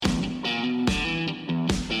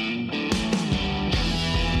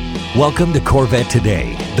Welcome to Corvette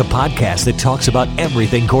Today, the podcast that talks about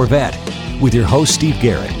everything Corvette, with your host Steve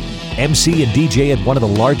Garrett, MC and DJ at one of the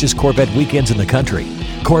largest Corvette weekends in the country,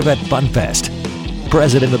 Corvette Fun Fest,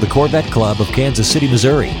 president of the Corvette Club of Kansas City,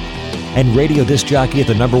 Missouri, and radio disc jockey at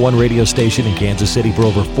the #1 radio station in Kansas City for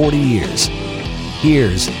over 40 years.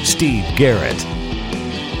 Here's Steve Garrett.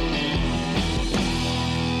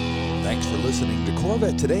 Thanks for listening to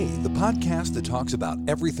Corvette Today, the podcast that talks about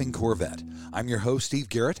everything Corvette. I'm your host, Steve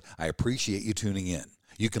Garrett. I appreciate you tuning in.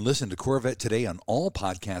 You can listen to Corvette Today on all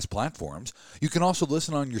podcast platforms. You can also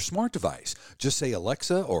listen on your smart device. Just say,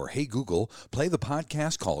 Alexa or Hey Google, play the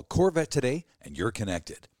podcast called Corvette Today, and you're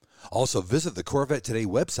connected. Also, visit the Corvette Today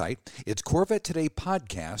website. It's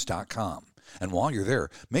CorvetteTodayPodcast.com. And while you're there,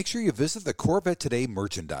 make sure you visit the Corvette Today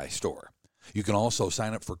merchandise store. You can also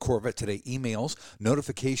sign up for Corvette Today emails,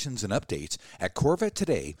 notifications, and updates at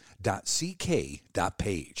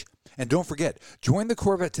corvettetoday.ck.page. And don't forget, join the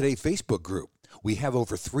Corvette Today Facebook group. We have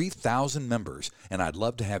over 3,000 members, and I'd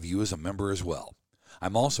love to have you as a member as well.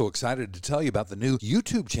 I'm also excited to tell you about the new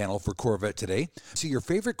YouTube channel for Corvette Today. See your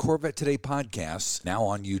favorite Corvette Today podcasts now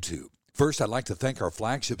on YouTube. First, I'd like to thank our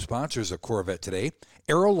flagship sponsors of Corvette Today,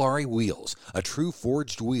 Aerolarri Wheels, a true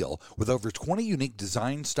forged wheel with over 20 unique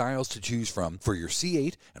design styles to choose from for your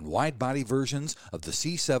C8 and wide-body versions of the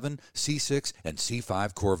C7, C6, and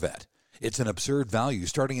C5 Corvette. It's an absurd value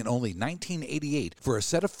starting at only $19.88 for a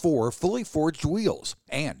set of 4 fully forged wheels.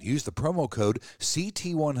 And use the promo code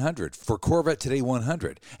CT100 for Corvette Today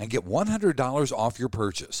 100 and get $100 off your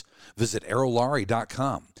purchase. Visit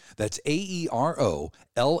Aerolarri.com. That's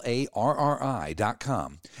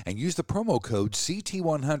AEROLARRI.com and use the promo code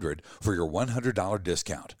CT100 for your $100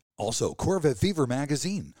 discount. Also, Corvette Fever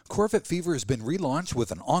magazine. Corvette Fever has been relaunched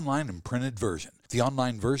with an online and printed version. The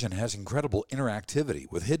online version has incredible interactivity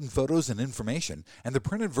with hidden photos and information, and the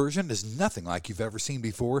printed version is nothing like you've ever seen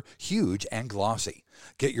before, huge and glossy.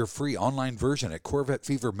 Get your free online version at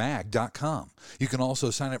CorvetteFeverMag.com. You can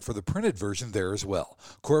also sign up for the printed version there as well.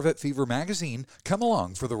 Corvette Fever magazine, come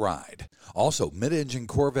along for the ride. Also,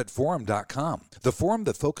 MidEngineCorvetteForum.com, the forum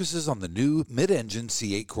that focuses on the new mid-engine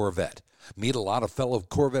C8 Corvette. Meet a lot of fellow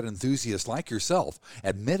Corvette enthusiasts like yourself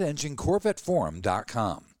at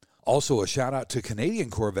MidEngineCorvetteForum.com. Also, a shout out to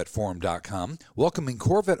CanadianCorvetteForum.com, welcoming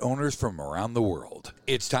Corvette owners from around the world.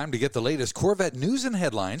 It's time to get the latest Corvette news and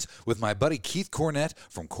headlines with my buddy Keith Cornett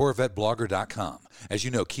from CorvetteBlogger.com. As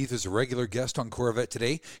you know, Keith is a regular guest on Corvette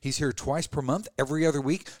Today. He's here twice per month, every other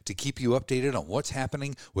week, to keep you updated on what's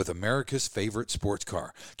happening with America's favorite sports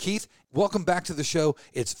car. Keith, welcome back to the show.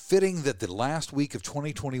 It's fitting that the last week of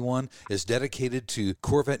 2021 is dedicated to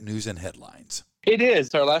Corvette news and headlines. It is.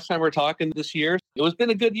 Our last time we were talking this year. It's been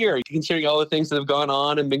a good year, considering all the things that have gone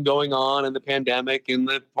on and been going on and the pandemic and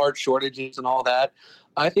the part shortages and all that.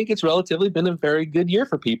 I think it's relatively been a very good year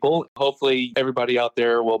for people. Hopefully, everybody out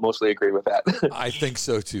there will mostly agree with that. I think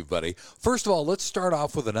so too, buddy. First of all, let's start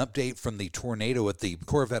off with an update from the tornado at the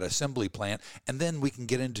Corvette assembly plant, and then we can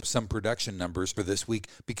get into some production numbers for this week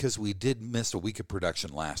because we did miss a week of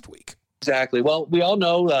production last week. Exactly. Well, we all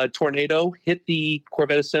know a tornado hit the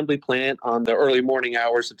Corvette assembly plant on the early morning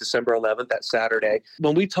hours of December 11th, that Saturday.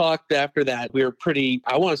 When we talked after that, we were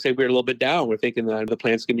I want to say we were a little bit down. We're thinking that the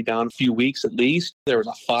plant's going to be down a few weeks at least. There was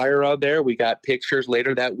a fire out there. We got pictures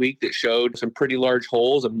later that week that showed some pretty large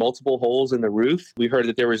holes and multiple holes in the roof. We heard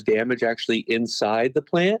that there was damage actually inside the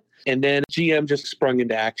plant. And then GM just sprung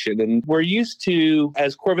into action. And we're used to,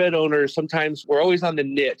 as Corvette owners, sometimes we're always on the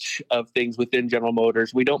niche of things within General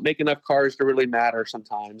Motors. We don't make enough cars to really matter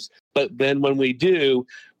sometimes. But then when we do,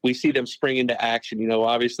 we see them spring into action. You know,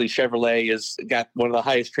 obviously Chevrolet has got one of the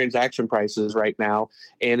highest transaction prices right now.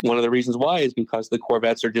 And one of the reasons why is because the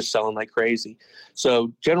Corvettes are just selling like crazy.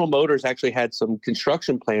 So General Motors actually had some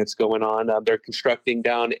construction plants going on. They're constructing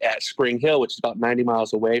down at Spring Hill, which is about 90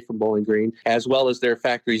 miles away from Bowling Green, as well as their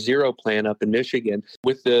Factory Zero plant up in Michigan.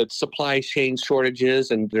 With the supply chain shortages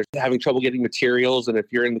and they're having trouble getting materials. And if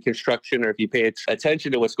you're in the construction or if you pay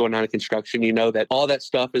attention to what's going on in construction, you know that all that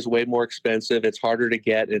stuff is way more expensive. It's harder to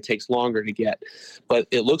get. And it takes longer to get. But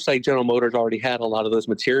it looks like General Motors already had a lot of those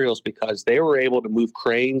materials because they were able to move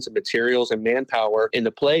cranes and materials and manpower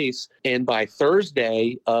into place. And by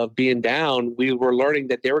Thursday of being down, we were learning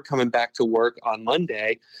that they were coming back to work on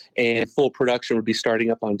Monday and full production would be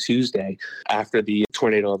starting up on Tuesday after the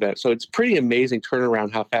tornado event. So it's pretty amazing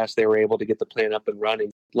turnaround how fast they were able to get the plant up and running.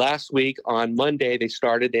 Last week on Monday, they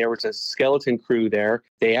started. There was a skeleton crew there.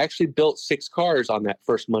 They actually built 6 cars on that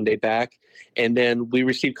first Monday back. And then we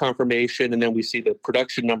received confirmation, and then we see the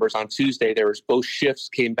production numbers on Tuesday. There was both shifts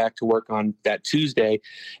came back to work on that Tuesday,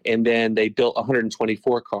 and then they built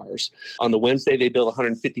 124 cars. On the Wednesday, they built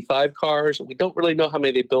 155 cars. We don't really know how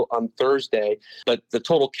many they built on Thursday, but the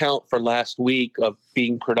total count for last week of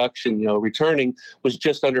being production, returning, was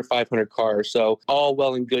just under 500 cars. So all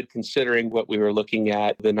well and good considering what we were looking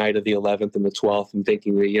at the night of the 11th and the 12th and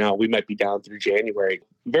thinking that, we might be down through January.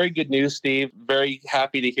 Very good news, Steve. Very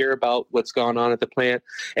happy to hear about what's gone on at the plant.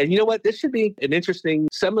 And you know what? This should be an interesting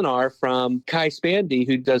seminar from Kai Spandy,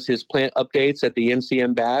 who does his plant updates at the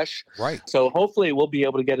NCM Bash. Right. So hopefully we'll be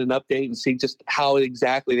able to get an update and see just how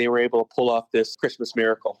exactly they were able to pull off this Christmas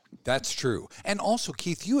miracle. That's true. And also,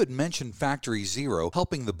 Keith, you had mentioned Factory Zero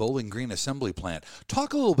helping the Bowling Green assembly plant.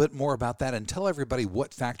 Talk a little bit more about that and tell everybody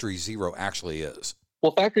what Factory Zero actually is.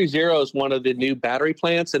 Well, Factory Zero is one of the new battery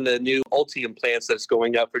plants and the new Ultium plants that's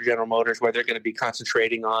going up for General Motors, where they're going to be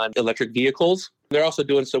concentrating on electric vehicles. They're also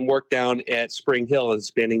doing some work down at Spring Hill and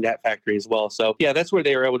expanding that factory as well. So, yeah, that's where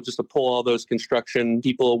they were able just to pull all those construction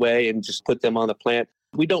people away and just put them on the plant.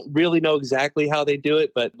 We don't really know exactly how they do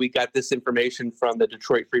it, but we got this information from the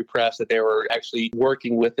Detroit Free Press that they were actually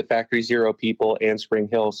working with the Factory Zero people and Spring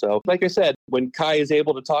Hill. So, like I said, when Kai is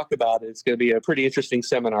able to talk about it, it's going to be a pretty interesting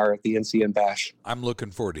seminar at the NCM Bash. I'm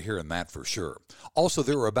looking forward to hearing that for sure. Also,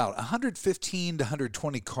 there were about 115 to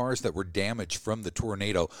 120 cars that were damaged from the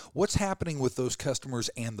tornado. What's happening with those customers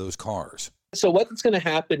and those cars? So what's going to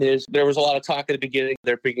happen is there was a lot of talk at the beginning.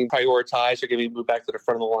 They're being prioritized. They're going to be moved back to the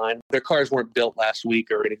front of the line. Their cars weren't built last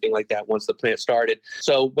week or anything like that once the plant started.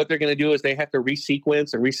 So what they're going to do is they have to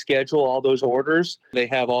resequence and reschedule all those orders. They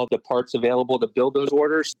have all the parts available to build those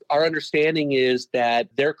orders. Our understanding is that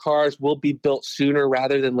their cars will be built sooner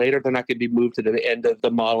rather than later. They're not going to be moved to the end of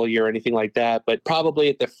the model year or anything like that, but probably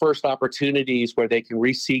at the first opportunities where they can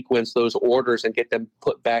resequence those orders and get them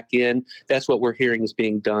put back in, that's what we're hearing is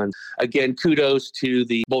being done. Again, kudos to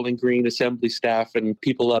the Bowling Green assembly staff and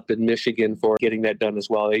people up in Michigan for getting that done as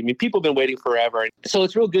well. I mean, people have been waiting forever. So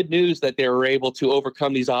it's real good news that they were able to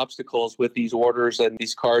overcome these obstacles with these orders and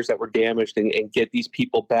these cars that were damaged and get these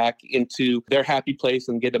people back into their happy place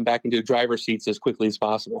and get them back into driver's seats as quickly as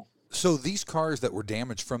possible. So these cars that were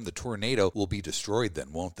damaged from the tornado will be destroyed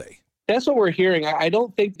then, won't they? That's what we're hearing. I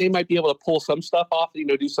don't think they might be able to pull some stuff off,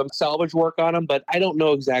 do some salvage work on them, but I don't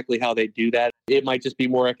know exactly how they do that. It might just be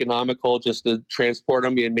more economical just to transport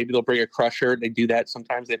them, and maybe they'll bring a crusher. They do that.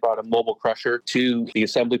 Sometimes they brought a mobile crusher to the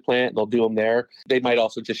assembly plant. They'll do them there. They might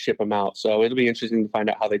also just ship them out. So it'll be interesting to find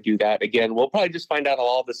out how they do that. Again, we'll probably just find out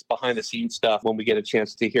all this behind the scenes stuff when we get a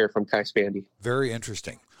chance to hear from Kai Spandy. Very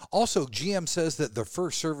interesting. Also, GM says that the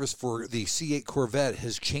first service for the C8 Corvette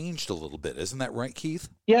has changed a little bit. Isn't that right, Keith?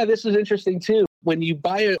 Yeah, this is interesting too. When you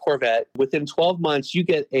buy a Corvette, within 12 months, you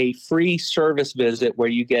get a free service visit where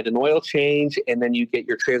you get an oil change and then you get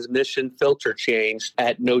your transmission filter changed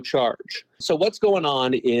at no charge. So what's going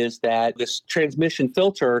on is that this transmission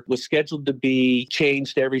filter was scheduled to be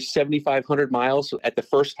changed every 7,500 miles at the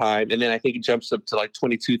first time. And then I think it jumps up to like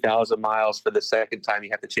 22,000 miles for the second time you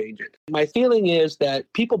have to change it. My feeling is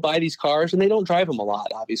that people buy these cars and they don't drive them a lot,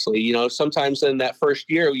 obviously. Sometimes in that first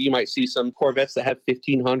year, you might see some Corvettes that have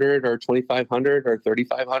 1,500 or 2,500 or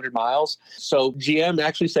 3,500 miles. So GM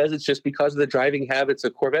actually says it's just because of the driving habits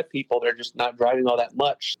of Corvette people. They're just not driving all that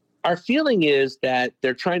much. Our feeling is that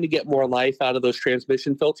they're trying to get more life out of those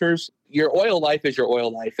transmission filters. Your oil life is your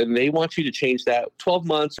oil life, and they want you to change that 12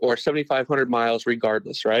 months or 7,500 miles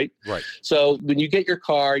regardless, right? Right. So when you get your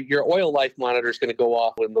car, your oil life monitor is going to go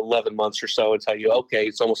off in 11 months or so and tell you, okay,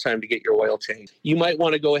 it's almost time to get your oil change. You might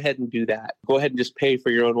want to go ahead and do that. Go ahead and just pay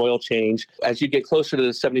for your own oil change. As you get closer to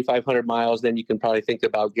the 7,500 miles, then you can probably think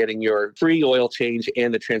about getting your free oil change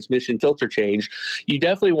and the transmission filter change. You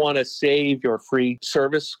definitely want to save your free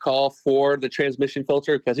service call for the transmission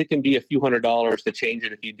filter because it can be a few $100s to change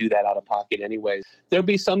it if you do that out of pocket anyways. There'll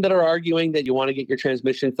be some that are arguing that you want to get your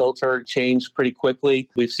transmission filter changed pretty quickly.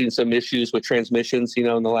 We've seen some issues with transmissions, in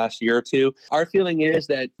the last year or two. Our feeling is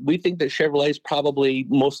that we think that Chevrolet is probably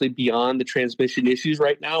mostly beyond the transmission issues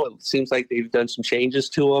right now. It seems like they've done some changes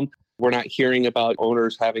to them. We're not hearing about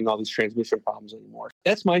owners having all these transmission problems anymore.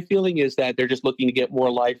 That's my feeling, is that they're just looking to get more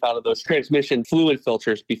life out of those transmission fluid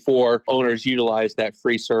filters before owners utilize that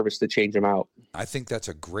free service to change them out. I think that's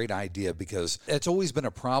a great idea because it's always been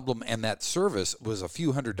a problem, and that service was a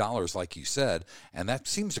few $100s, like you said, and that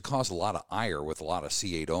seems to cause a lot of ire with a lot of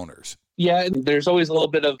C8 owners. Yeah, and there's always a little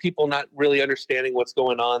bit of people not really understanding what's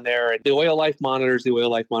going on there. And the oil life monitor,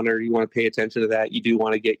 you want to pay attention to that. You do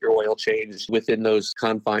want to get your oil changed within those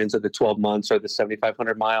confines of the 12 months or the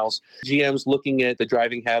 7,500 miles. GM's looking at the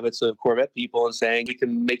driving habits of Corvette people and saying we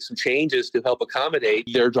can make some changes to help accommodate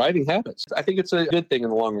their driving habits. I think it's a good thing in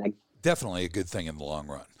the long run. Definitely a good thing in the long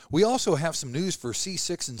run. We also have some news for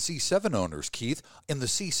C6 and C7 owners, Keith. In the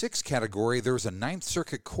C6 category, there was a Ninth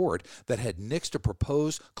Circuit court that had nixed a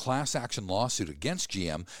proposed class action lawsuit against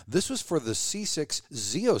GM. This was for the C6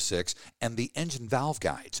 Z06 and the engine valve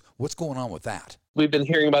guides. What's going on with that? We've been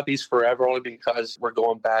hearing about these forever only because we're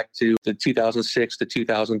going back to the 2006 to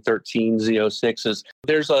 2013 Z06s.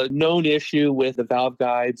 There's a known issue with the valve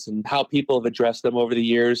guides and how people have addressed them over the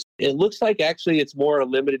years. It looks like actually it's more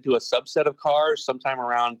limited to a subset of cars sometime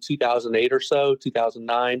around 2008 or so,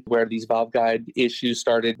 2009, where these valve guide issues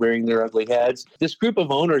started rearing their ugly heads. This group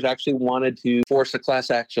of owners actually wanted to force a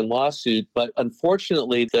class action lawsuit, but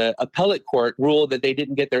unfortunately the appellate court ruled that they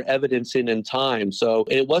didn't get their evidence in time. So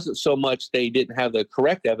it wasn't so much they didn't have the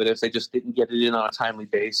correct evidence, they just didn't get it in on a timely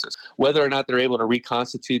basis. Whether or not they're able to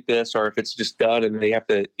reconstitute this or if it's just done and they have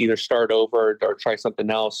to either start over or try something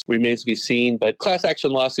else remains to be seen. But class action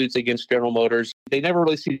lawsuits against General Motors, they never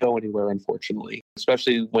really seem to go anywhere, unfortunately,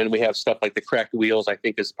 especially when we have stuff like the cracked wheels. I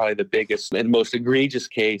think is probably the biggest and most egregious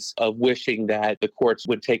case of wishing that the courts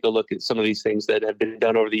would take a look at some of these things that have been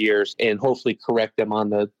done over the years and hopefully correct them on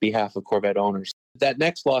the behalf of Corvette owners. That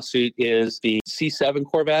next lawsuit is the C7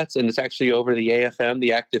 Corvettes, and it's actually over the AFM,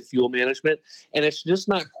 the Active Fuel Management, and it's just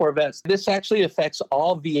not Corvettes. This actually affects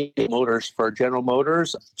all V8 motors for General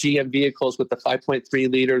Motors, GM vehicles with the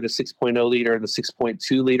 5.3 liter, the 6.0 liter, and the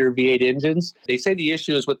 6.2 liter V8 engines. They say the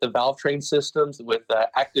issue is with the valve train systems, with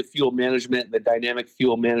Active Fuel Management and the Dynamic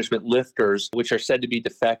Fuel Management lifters, which are said to be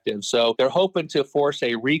defective. So they're hoping to force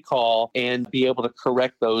a recall and be able to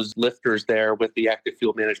correct those lifters there with the Active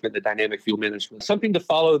Fuel Management, the Dynamic Fuel Management. Something to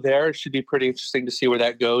follow there. It should be pretty interesting to see where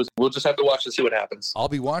that goes. We'll just have to watch and see what happens. I'll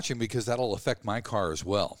be watching because that'll affect my car as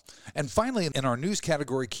well. And finally, in our news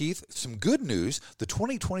category, Keith, some good news. The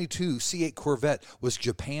 2022 C8 Corvette was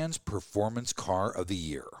Japan's Performance Car of the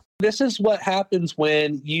Year. This is what happens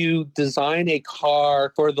when you design a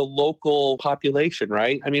car for the local population,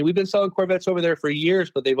 right? I mean, we've been selling Corvettes over there for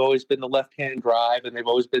years, but they've always been the left-hand drive, and they've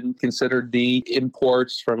always been considered the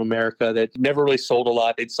imports from America that never really sold a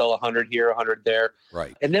lot. They'd sell 100 here, 100 there.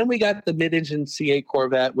 Right. And then we got the mid-engine C8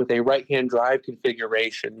 Corvette with a right-hand drive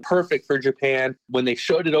configuration, perfect for Japan. When they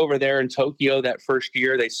showed it over there in Tokyo that first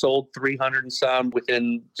year, they sold 300 and some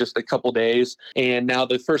within just a couple days. And now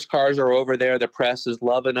the first cars are over there. The press is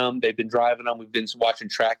loving them. They've been driving them. We've been watching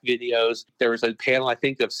track videos. There was a panel, I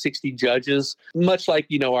think, of 60 judges, much like,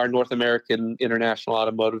 our North American International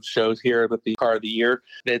Automotive shows here with the Car of the Year.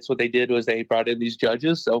 That's what they did was they brought in these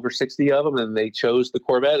judges, over 60 of them, and they chose the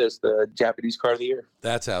Corvette as the Japanese Car of the Year.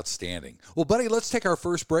 That's outstanding. Well, buddy, let's take our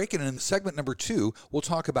first break, and in segment number 2, we'll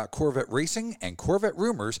talk about Corvette racing and Corvette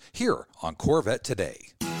rumors here on Corvette Today.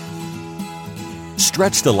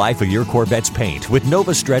 Stretch the life of your Corvette's paint with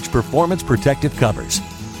Nova Stretch Performance Protective Covers.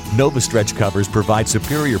 Nova Stretch covers provide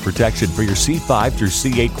superior protection for your C5 through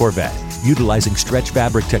C8 Corvette, utilizing stretch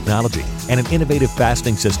fabric technology and an innovative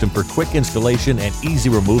fastening system for quick installation and easy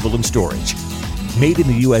removal and storage. Made in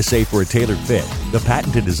the USA for a tailored fit, the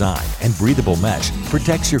patented design and breathable mesh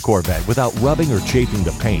protects your Corvette without rubbing or chafing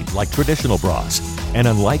the paint like traditional bras. And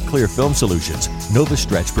unlike clear film solutions, Nova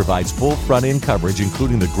Stretch provides full front-end coverage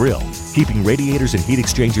including the grille, keeping radiators and heat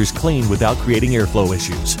exchangers clean without creating airflow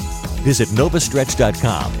issues. Visit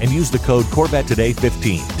novastretch.com and use the code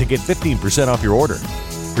CorvetteToday15 to get 15% off your order.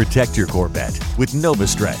 Protect your Corvette with Nova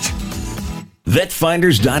Stretch.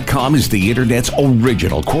 VetFinders.com is the Internet's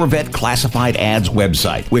original Corvette classified ads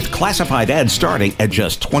website, with classified ads starting at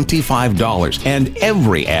just $25, and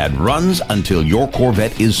every ad runs until your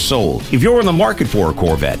Corvette is sold. If you're in the market for a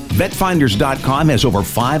Corvette, VetFinders.com has over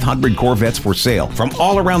 500 Corvettes for sale from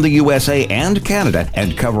all around the USA and Canada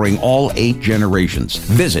and covering all 8 generations.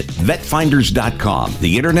 Visit VetFinders.com,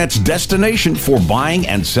 the Internet's destination for buying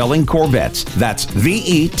and selling Corvettes. That's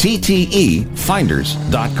VETTE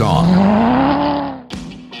Finders.com.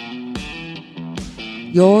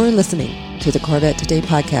 You're listening to the Corvette Today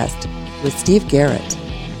podcast with Steve Garrett.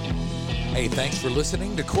 Hey, thanks for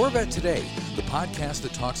listening to Corvette Today, the podcast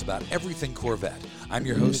that talks about everything Corvette. I'm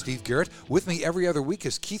your host, Steve Garrett. With me every other week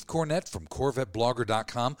is Keith Cornett from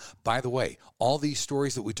CorvetteBlogger.com. By the way, all these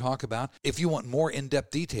stories that we talk about, if you want more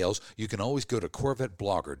in-depth details, you can always go to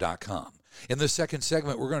CorvetteBlogger.com. In the second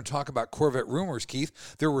segment, we're going to talk about Corvette rumors,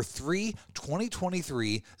 Keith. There were 3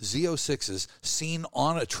 2023 Z06s seen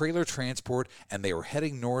on a trailer transport, and they were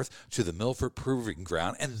heading north to the Milford Proving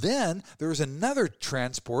Ground. And then there was another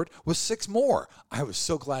transport with 6 more. I was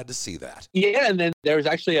so glad to see that. Yeah, and then there was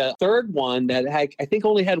actually a third one that had, I think,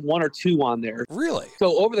 only had 1 or 2 on there. Really?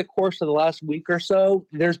 So over the course of the last week or so,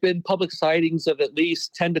 there's been public sightings of at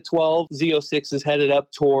least 10 to 12 Z06s headed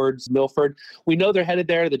up towards Milford. We know they're headed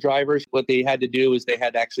there. The drivers, what they had to do is they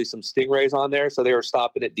had actually some Stingrays on there. So they were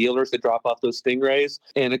stopping at dealers to drop off those Stingrays.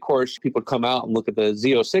 And of course, people come out and look at the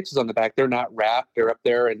Z06s on the back. They're not wrapped. They're up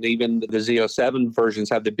there. And even the Z07 versions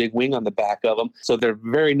have the big wing on the back of them. So they're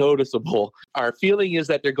very noticeable. Our feeling is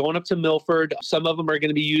that they're going up to Milford. Some of them are going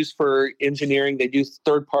to be used for engineering. They do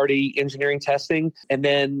third-party engineering testing. And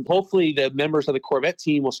then hopefully the members of the Corvette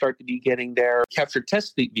team will start to be getting their captured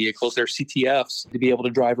test fleet vehicles, their CTFs, to be able to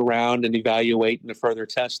drive around and evaluate and to further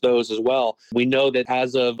test those as well. We know that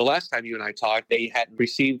as of the last time you and I talked, they hadn't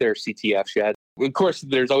received their CTFs yet. Of course,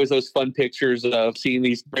 there's always those fun pictures of seeing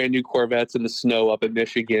these brand new Corvettes in the snow up in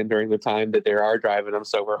Michigan during the time that they are driving them.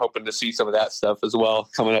 So we're hoping to see some of that stuff as well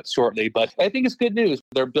coming up shortly. But I think it's good news.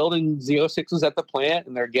 They're building Z06s at the plant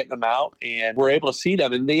and they're getting them out and we're able to see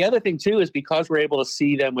them. And the other thing, too, is because we're able to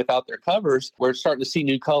see them without their covers, we're starting to see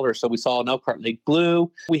new colors. So we saw an Elkhart Lake blue.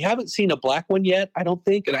 We haven't seen a black one yet, I don't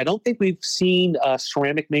think. And I don't think we've seen a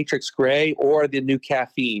ceramic matrix gray or the new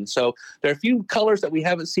caffeine. So there are a few colors that we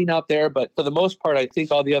haven't seen out there. But for the most part, I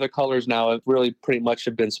think all the other colors now have really pretty much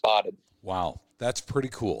have been spotted. Wow. That's pretty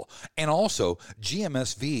cool. And also,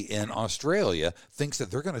 GMSV in Australia thinks that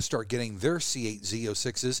they're going to start getting their C8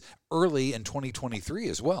 Z06s early in 2023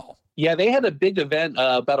 as well. Yeah, they had a big event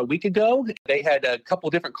about a week ago. They had a couple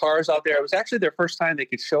different cars out there. It was actually their first time they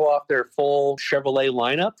could show off their full Chevrolet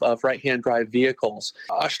lineup of right-hand drive vehicles.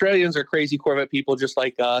 Australians are crazy Corvette people just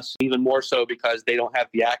like us, even more so because they don't have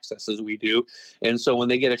the access as we do. And so when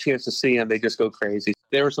they get a chance to see them, they just go crazy.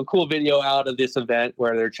 There was some cool video out of this event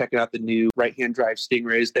where they're checking out the new right-hand drive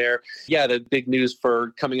Stingrays there. Yeah, the big news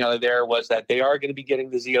for coming out of there was that they are going to be getting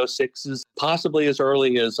the Z06s possibly as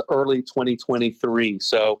early 2023.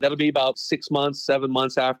 So that'll be about 6 months, 7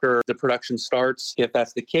 months after the production starts, if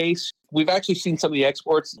that's the case. We've actually seen some of the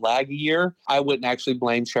exports lag a year. I wouldn't actually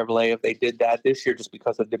blame Chevrolet if they did that this year just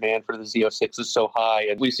because the demand for the Z06 is so high.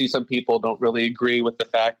 And we see some people don't really agree with the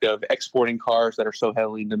fact of exporting cars that are so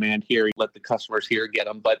heavily in demand here. Let the customers here get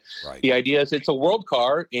them. But The idea is it's a world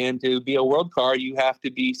car. And to be a world car, you have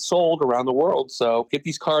to be sold around the world. So get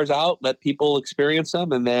these cars out, let people experience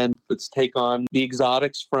them, and then let's take on the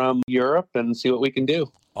exotics from Europe and see what we can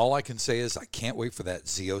do. All I can say is I can't wait for that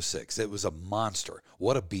Z06. It was a monster.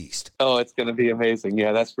 What a beast. Oh, it's going to be amazing.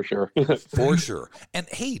 Yeah, that's for sure. For sure. And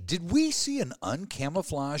hey, did we see an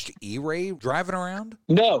uncamouflaged E-Ray driving around?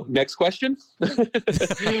 No. Next question.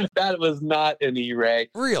 That was not an E-Ray.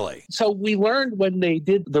 Really? So we learned when they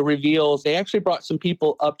did the reveals, they actually brought some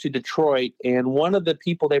people up to Detroit. And one of the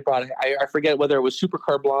people they brought, I forget whether it was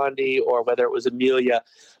Supercar Blondie or whether it was Amelia,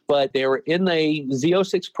 but they were in the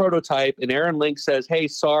Z06 prototype, and Aaron Link says, hey,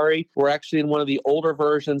 sorry, we're actually in one of the older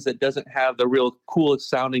versions that doesn't have the real cool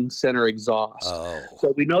sounding center exhaust. Oh.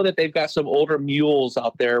 So we know that they've got some older mules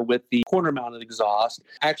out there with the corner mounted exhaust.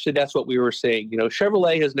 Actually, that's what we were saying. You know,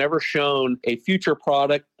 Chevrolet has never shown a future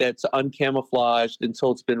product that's uncamouflaged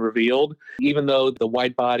until it's been revealed, even though the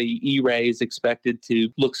wide body E-Ray is expected to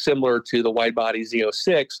look similar to the wide body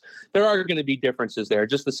Z06. There are going to be differences there,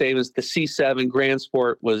 just the same as the C7 Grand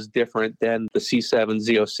Sport was different than the C7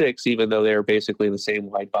 Z06, even though they're basically in the same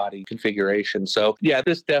wide body configuration. So yeah,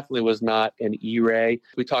 this definitely was not an E-Ray.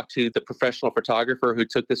 We talked to the professional photographer who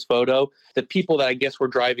took this photo. The people that I guess were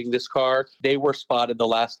driving this car, they were spotted the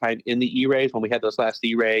last time in the E-Rays when we had those last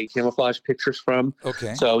E-Ray camouflage pictures from.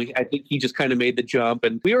 Okay. So I think he just kind of made the jump.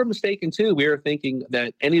 And we were mistaken too. We were thinking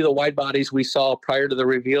that any of the wide bodies we saw prior to the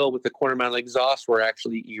reveal with the corner mounted exhaust were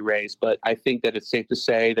actually E-Rays. But I think that it's safe to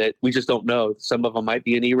say that we just don't know. Some of them might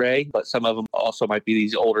be an E-Ray, but some of them also might be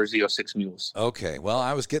these older Z06 mules. Okay. Well,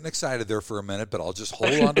 I was getting excited there for a minute, but I'll just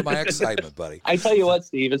hold on to my excitement, buddy. I tell you what,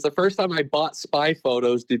 Steve, it's the first time I bought spy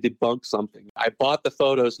photos to debunk something. I bought the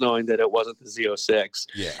photos knowing that it wasn't the Z06.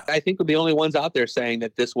 Yeah. I think we're the only ones out there saying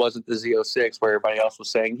that this wasn't the Z06, where everybody else was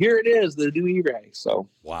saying, here it is, the new E-Ray. So.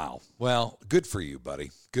 Wow. Well, good for you,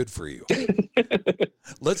 buddy. Good for you.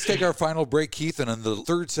 Let's take our final break, Keith, and in the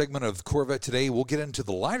third segment of Corvette Today, we'll get into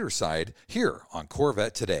the lighter side here on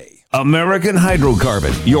Corvette Today. American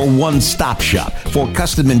Hydrocarbon, your one-stop shop for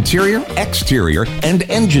custom interior, exterior, and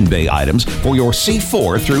engine bay items for your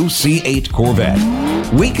C4 through C8 Corvette.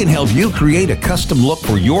 We can help you create a custom look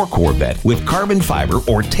for your Corvette with carbon fiber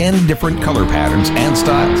or 10 different color patterns and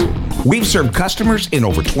styles. We've served customers in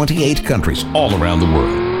over 28 countries all around the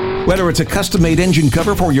world. Whether it's a custom-made engine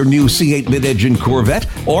cover for your new C8 mid-engine Corvette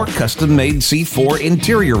or custom-made C4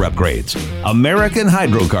 interior upgrades, American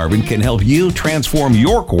Hydrocarbon can help you transform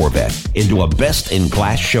your Corvette into a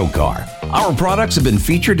best-in-class show car. Our products have been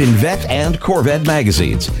featured in Vette and Corvette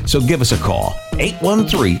magazines, so give us a call.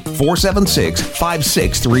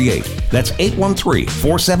 813-476-5638. That's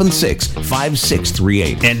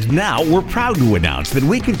 813-476-5638. And now we're proud to announce that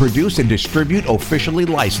we can produce and distribute officially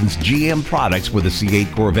licensed GM products with the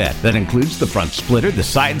C8 Corvette. That includes the front splitter, the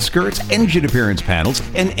side skirts, engine appearance panels,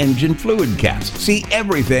 and engine fluid caps. See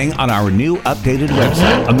everything on our new updated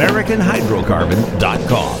website,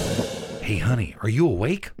 AmericanHydrocarbon.com. Hey, honey, are you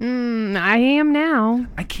awake? I am now.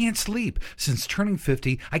 I can't sleep. Since turning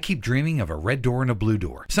 50, I keep dreaming of a red door and a blue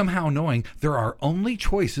door, somehow knowing there are only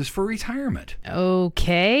choices for retirement.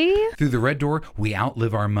 Okay. Through the red door, we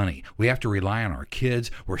outlive our money. We have to rely on our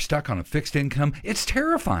kids. We're stuck on a fixed income. It's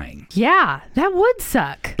terrifying. Yeah, that would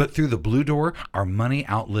suck. But through the blue door, our money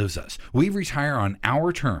outlives us. We retire on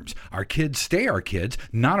our terms. Our kids stay our kids,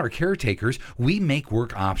 not our caretakers. We make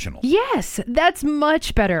work optional. Yes, that's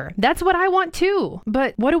much better. That's what I want too.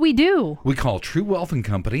 But what do we do? We call True Wealth &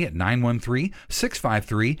 Company at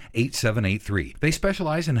 913-653-8783. They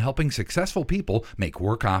specialize in helping successful people make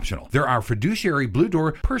work optional. They're our fiduciary Blue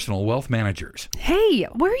Door personal wealth managers. Hey,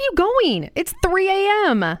 where are you going? It's 3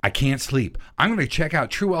 a.m. I can't sleep. I'm going to check out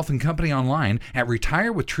True Wealth & Company online at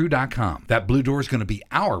retirewithtrue.com. That Blue Door is going to be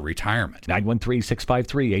our retirement.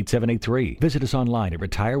 913-653-8783. Visit us online at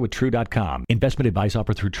retirewithtrue.com. Investment advice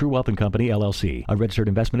offered through True Wealth & Company, LLC, a registered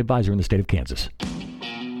investment advisor in the state of Kansas.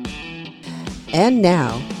 And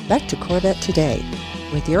now, back to Corvette Today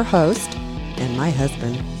with your host and my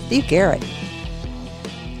husband, Steve Garrett.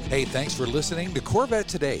 Hey, thanks for listening to Corvette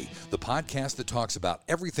Today, the podcast that talks about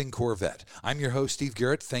everything Corvette. I'm your host, Steve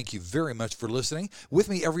Garrett. Thank you very much for listening. With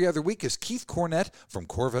me every other week is Keith Cornett from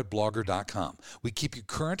CorvetteBlogger.com. We keep you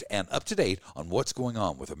current and up to date on what's going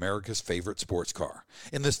on with America's favorite sports car.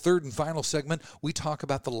 In this third and final segment, we talk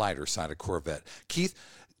about the lighter side of Corvette. Keith,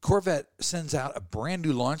 Corvette sends out a brand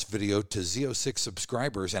new launch video to Z06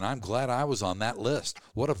 subscribers, and I'm glad I was on that list.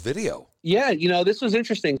 What a video. Yeah, this was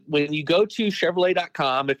interesting. When you go to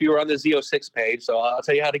Chevrolet.com, if you were on the Z06 page, so I'll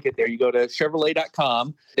tell you how to get there. You go to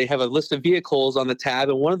Chevrolet.com. They have a list of vehicles on the tab,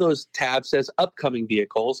 and one of those tabs says upcoming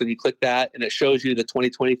vehicles, and you click that, and it shows you the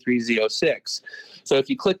 2023 Z06. So if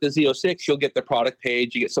you click the Z06, you'll get the product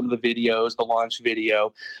page. You get some of the videos, the launch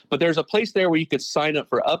video. But there's a place there where you could sign up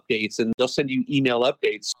for updates, and they'll send you email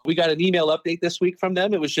updates. We got an email update this week from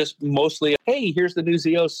them. It was just mostly, hey, here's the new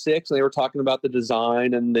Z06. And they were talking about the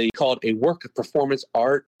design, and they called a work of performance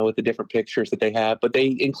art with the different pictures that they have. But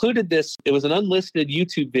they included this. It was an unlisted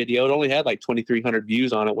YouTube video. It only had like 2,300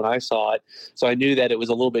 views on it when I saw it. So I knew that it was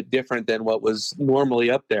a little bit different than what was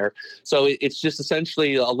normally up there. So it's just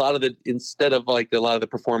essentially a lot of the, instead of like a lot of the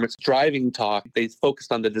performance driving talk, they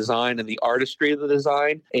focused on the design and the artistry of the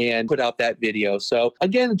design and put out that video. So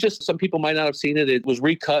again, just some people might not have seen it. It was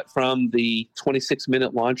recut from the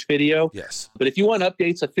 26-minute launch video. Yes. But if you want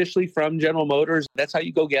updates officially from General Motors, that's how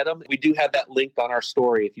you go get them. We do have that linked on our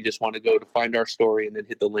story if you just want to go to find our story and then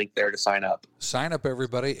hit the link there to sign up. Sign up,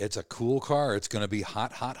 everybody. It's a cool car. It's going to be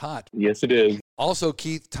hot, hot, hot. Yes, it is. Also,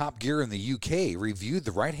 Keith, Top Gear in the UK reviewed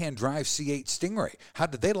the right-hand drive C8 Stingray. How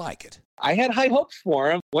did they like it? I had high hopes for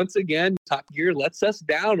them. Once again, Top Gear lets us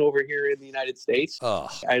down over here in the United States.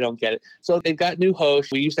 I don't get it. So they've got new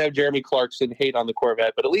hosts. We used to have Jeremy Clarkson hate on the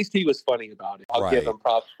Corvette, but at least he was funny about it. I'll give him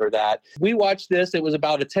props for that. We watched this. It was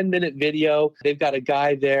about a 10-minute video. They've got a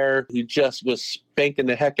guy there who just was spanking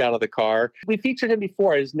the heck out of the car. We featured him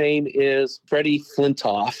before. His name is Freddie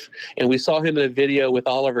Flintoff, and we saw him in a video with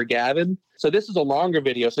Oliver Gavin. So this is a longer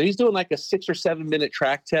video. So he's doing like a 6 or 7 minute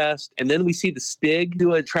track test. And then we see the Stig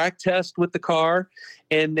do a track test with the car.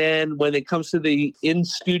 And then when it comes to the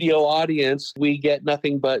in-studio audience, we get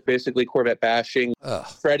nothing but basically Corvette bashing.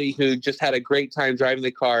 Freddie, who just had a great time driving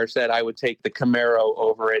the car, said, I would take the Camaro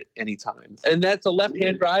over it anytime. And that's a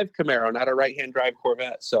left-hand drive Camaro, not a right-hand drive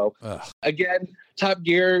Corvette. So again, Top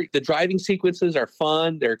Gear, the driving sequences are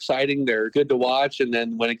fun. They're exciting. They're good to watch. And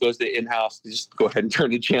then when it goes to in-house, just go ahead and turn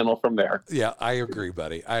the channel from there. Yeah, I agree,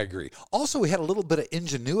 buddy. I agree. Also, we had a little bit of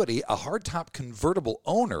ingenuity. A hardtop convertible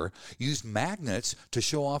owner used magnets to to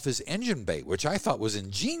show off his engine bay, which I thought was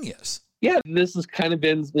ingenious. Yeah, this has kind of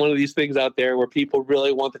been one of these things out there where people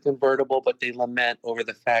really want the convertible, but they lament over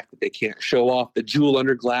the fact that they can't show off the jewel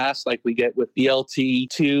under glass like we get with the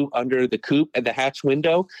LT2 under the coupe and the hatch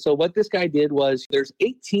window. So what this guy did was there's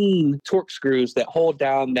 18 torque screws that hold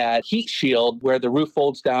down that heat shield where the roof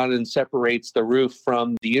folds down and separates the roof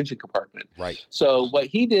from the engine compartment. Right. So what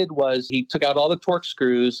he did was he took out all the torque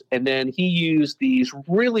screws and then he used these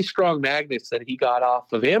really strong magnets that he got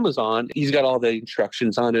off of Amazon. He's got all the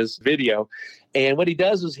instructions on his video. And what he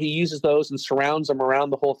does is he uses those and surrounds them around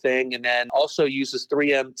the whole thing, and then also uses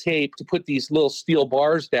 3M tape to put these little steel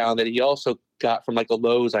bars down that he also got from like a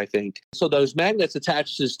Lowe's, I think. So those magnets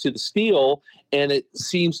attaches to the steel, and it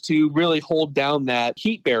seems to really hold down that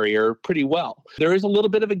heat barrier pretty well. There is a little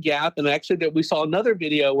bit of a gap, and actually we saw another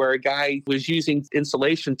video where a guy was using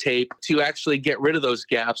insulation tape to actually get rid of those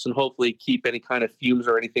gaps and hopefully keep any kind of fumes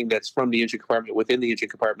or anything that's from the engine compartment within the engine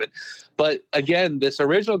compartment. But again, this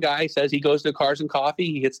original guy says he goes to Cars and Coffee,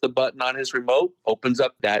 he hits the button on his remote, opens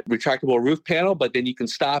up that retractable roof panel, but then you can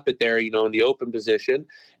stop it there, in the open position.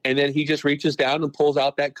 And then he just reaches down and pulls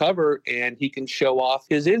out that cover and he can show off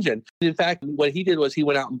his engine. In fact, what he did was he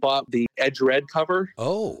went out and bought the Edge Red cover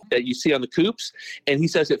that you see on the coupes. And he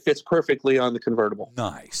says it fits perfectly on the convertible.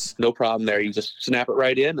 Nice. No problem there. You just snap it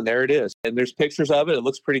right in and there it is. And there's pictures of it. It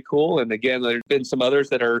looks pretty cool. And again, there's been some others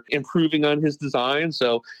that are improving on his design.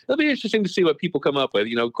 So it'll be interesting to see what people come up with.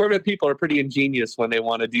 Corvette people are pretty ingenious when they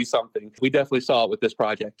want to do something. We definitely saw it with this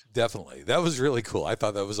project. Definitely. That was really cool. I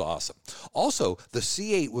thought that was awesome. Also, the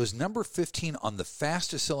C8 was number 15 on the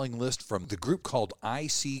fastest selling list from the group called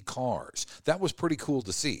IC Cars. That was pretty cool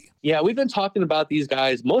to see. Yeah, we've been talking about these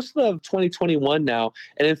guys most of 2021 now.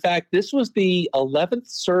 And in fact, this was the 11th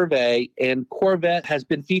survey, and Corvette has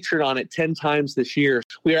been featured on it 10 times this year.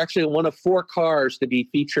 We are actually one of 4 cars to be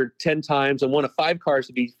featured 10 times and one of 5 cars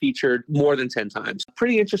to be featured more than 10 times.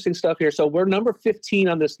 Pretty interesting stuff here. So we're number 15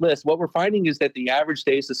 on this list. What we're finding is that the average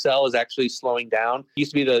days to sell is actually slowing down. It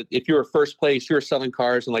used to be if you were first place, you were selling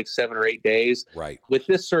cars in like 7 or 8 days. Right. With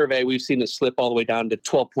this survey, we've seen it slip all the way down to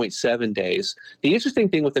 12.7 days. The interesting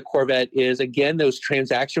thing with the Corvette is, again, those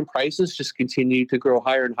transaction prices just continue to grow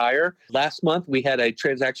higher and higher. Last month, we had a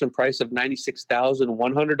transaction price of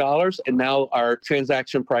 $96,100, and now our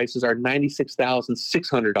transaction prices are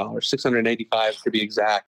 $96,600, $685 to be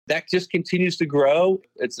exact. That just continues to grow.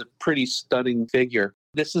 It's a pretty stunning figure.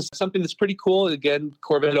 This is something that's pretty cool. Again,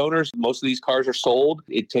 Corvette owners, most of these cars are sold.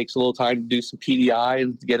 It takes a little time to do some PDI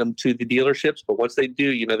and get them to the dealerships. But once they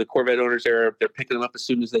do, the Corvette owners, they're picking them up as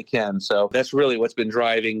soon as they can. So that's really what's been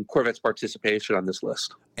driving Corvette's participation on this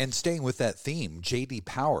list. And staying with that theme, J.D.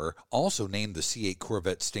 Power also named the C8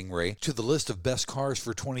 Corvette Stingray to the list of best cars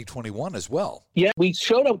for 2021 as well. Yeah, we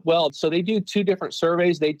showed up well. So they do 2 different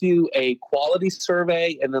surveys. They do a quality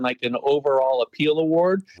survey and then like an overall appeal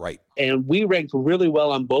award. Right. And we ranked really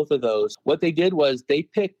well on both of those. What they did was they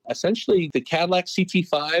picked essentially the Cadillac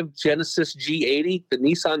CT5, Genesis G80, the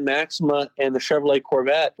Nissan Maxima, and the Chevrolet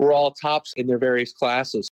Corvette were all tops in their various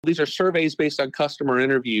classes. These are surveys based on customer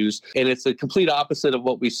interviews, and it's the complete opposite of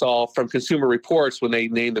what we saw from Consumer Reports when they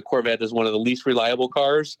named the Corvette as one of the least reliable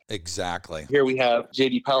cars. Exactly. Here we have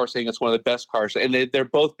J.D. Power saying it's one of the best cars, and they're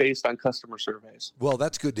both based on customer surveys. Well,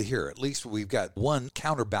 that's good to hear. At least we've got one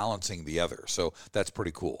counterbalancing the other, so that's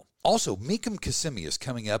pretty cool. Also, Mecum Kissimmee is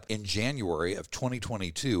coming up in January of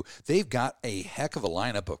 2022. They've got a heck of a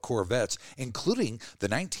lineup of Corvettes, including the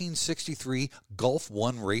 1963 Gulf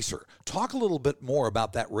 1 Racer. Talk a little bit more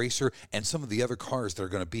about that racer and some of the other cars that are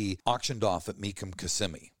going to be auctioned off at Mecum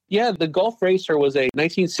Kissimmee. Yeah, the Gulf Racer was a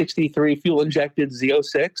 1963 fuel-injected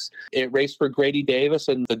Z06. It raced for Grady Davis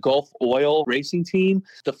and the Gulf Oil racing team.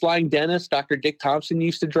 The Flying Dentist, Dr. Dick Thompson,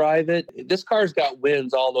 used to drive it. This car's got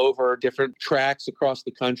wins all over different tracks across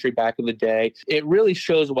the country back in the day. It really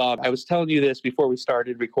shows well. I was telling you this before we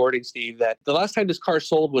started recording, Steve, that the last time this car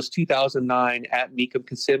sold was 2009 at Mecum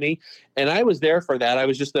Kissimmee, and I was there for that. I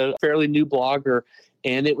was just a fairly new blogger.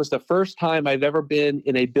 And it was the first time I've ever been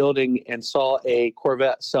in a building and saw a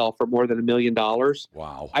Corvette sell for more than $1 million.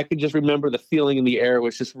 Wow. I can just remember the feeling in the air. It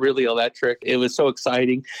was just really electric. It was so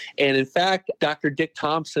exciting. And in fact, Dr. Dick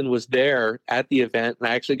Thompson was there at the event, and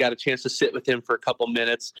I actually got a chance to sit with him for a couple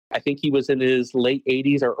minutes. I think he was in his late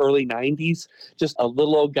 80s or early 90s, just a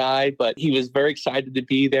little old guy, but he was very excited to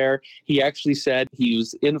be there. He actually said he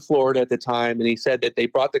was in Florida at the time, and he said that they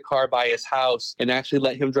brought the car by his house and actually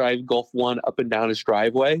let him drive Gulf 1 up and down his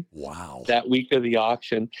driveway. Wow. That week of the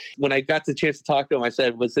auction. When I got the chance to talk to him, I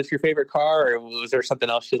said, was this your favorite car or was there something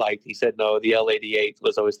else you liked? He said, no, the L88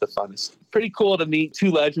 was always the funnest. Pretty cool to meet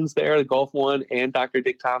two legends there, the Gulf One and Dr.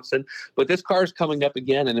 Dick Thompson. But this car is coming up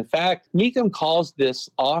again. And in fact, Mecum calls this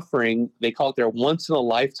offering, they call it their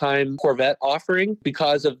once-in-a-lifetime Corvette offering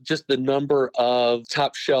because of just the number of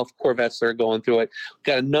top-shelf Corvettes that are going through it. We've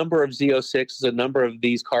got a number of Z06s, a number of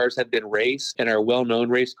these cars have been raced and are well-known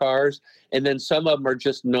race cars. And then some of them are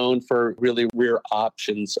just known for really rear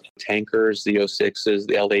options, tankers, the 06s,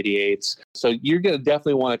 the L88s. So you're going to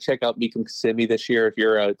definitely want to check out Mecum Kissimmee this year if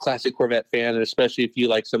you're a classic Corvette fan, and especially if you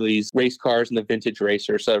like some of these race cars and the vintage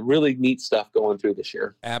racers. So really neat stuff going through this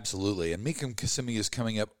year. Absolutely. And Mecum Kissimmee is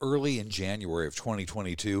coming up early in January of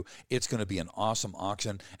 2022. It's going to be an awesome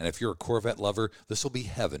auction. And if you're a Corvette lover, this will be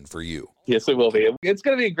heaven for you. Yes, it will be. It's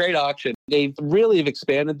going to be a great auction. They really have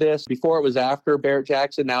expanded this. Before it was after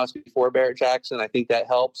Barrett-Jackson. Now it's before Barrett-Jackson. I think that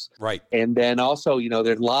helps. Right. And then also,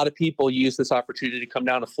 there's a lot of people use this opportunity to come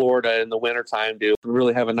down to Florida in the wintertime to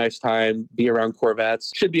really have a nice time, be around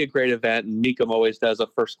Corvettes. Should be a great event. And Mecum always does a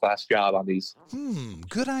first-class job on these.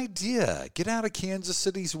 Good idea. Get out of Kansas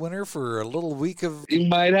City's winter for a little week of... You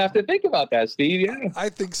might have to think about that, Steve. Yeah. I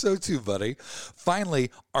think so too, buddy.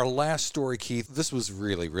 Finally, our last story, Keith. This was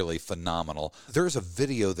really, really phenomenal. There's a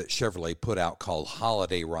video that Chevrolet put out called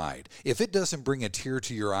Holiday Ride. If it doesn't bring a tear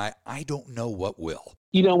to your eye, I don't know what will.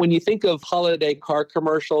 When you think of holiday car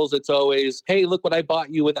commercials, it's always, hey, look what I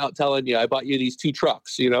bought you without telling you. I bought you these 2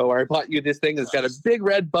 trucks, or I bought you this thing that's got a big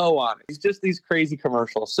red bow on it. It's just these crazy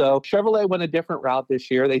commercials. So Chevrolet went a different route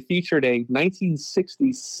this year. They featured a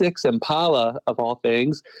 1966 Impala, of all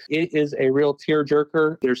things. It is a real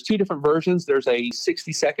tearjerker. There's 2 different versions. There's a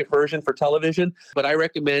 60-second version for television, but I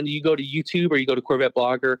recommend you go to YouTube or you go to Corvette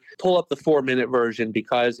Blogger, pull up the 4-minute version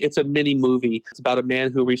because it's a mini movie. It's about a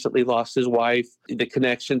man who recently lost his wife. The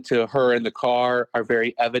connection to her and the car are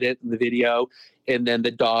very evident in the video. And then the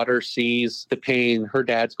daughter sees the pain her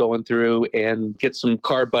dad's going through and gets some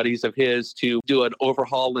car buddies of his to do an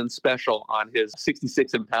overhauling special on his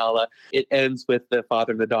 66 Impala. It ends with the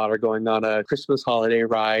father and the daughter going on a Christmas holiday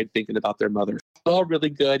ride, thinking about their mother. All really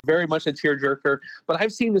good, very much a tearjerker. But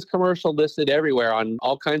I've seen this commercial listed everywhere on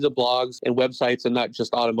all kinds of blogs and websites and not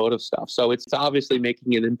just automotive stuff. So it's obviously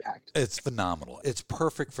making an impact. It's phenomenal. It's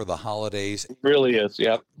perfect for the holidays. It really is,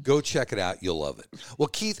 yeah. Go check it out. You'll love it. Well,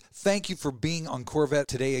 Keith, thank you for being on Corvette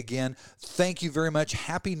Today again. Thank you very much.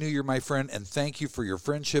 Happy New Year, my friend, and thank you for your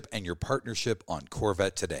friendship and your partnership on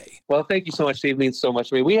Corvette Today. Well, thank you so much, Steve. It means so much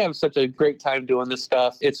to me. We have such a great time doing this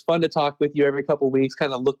stuff. It's fun to talk with you every couple of weeks,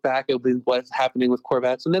 kind of look back at what's happening with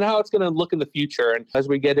Corvettes and then how it's going to look in the future. And as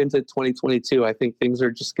we get into 2022, I think things are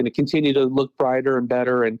just going to continue to look brighter and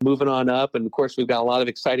better and moving on up. And of course, we've got a lot of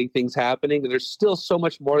exciting things happening, and there's still so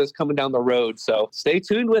much more that's coming down the road. So stay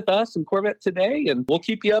tuned with us and Corvette Today, and we'll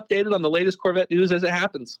keep you updated on the latest Corvette news as it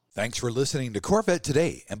happens. Thanks for listening to Corvette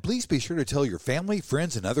Today, and please be sure to tell your family,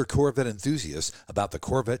 friends, and other Corvette enthusiasts about the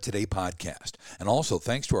Corvette Today podcast. And also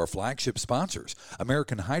thanks to our flagship sponsors,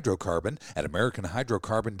 American Hydrocarbon at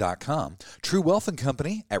AmericanHydrocarbon.com, True Wealth and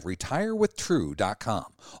Company at RetireWithTrue.com.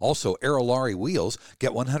 Also, Aerolarri Wheels,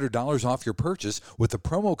 get $100 off your purchase with the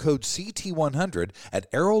promo code CT100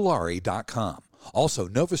 at Aerolarri.com. Also,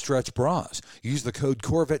 Nova Stretch Bras. Use the code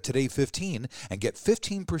Corvette Today 15 and get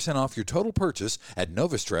 15% off your total purchase at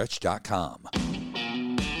novastretch.com.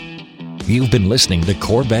 You've been listening to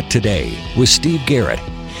Corvette Today with Steve Garrett.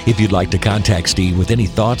 If you'd like to contact Steve with any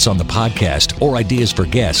thoughts on the podcast or ideas for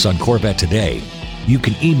guests on Corvette Today, you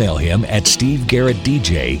can email him at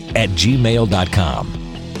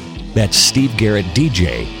stevegarrettdj@gmail.com. That's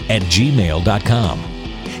stevegarrettdj@gmail.com.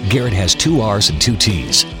 Garrett has 2 R's and 2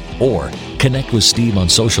 T's. Or connect with Steve on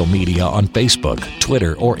social media on Facebook,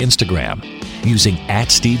 Twitter, or Instagram using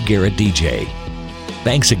 @SteveGarrettDJ.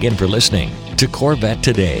 Thanks again for listening to Corvette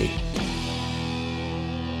Today.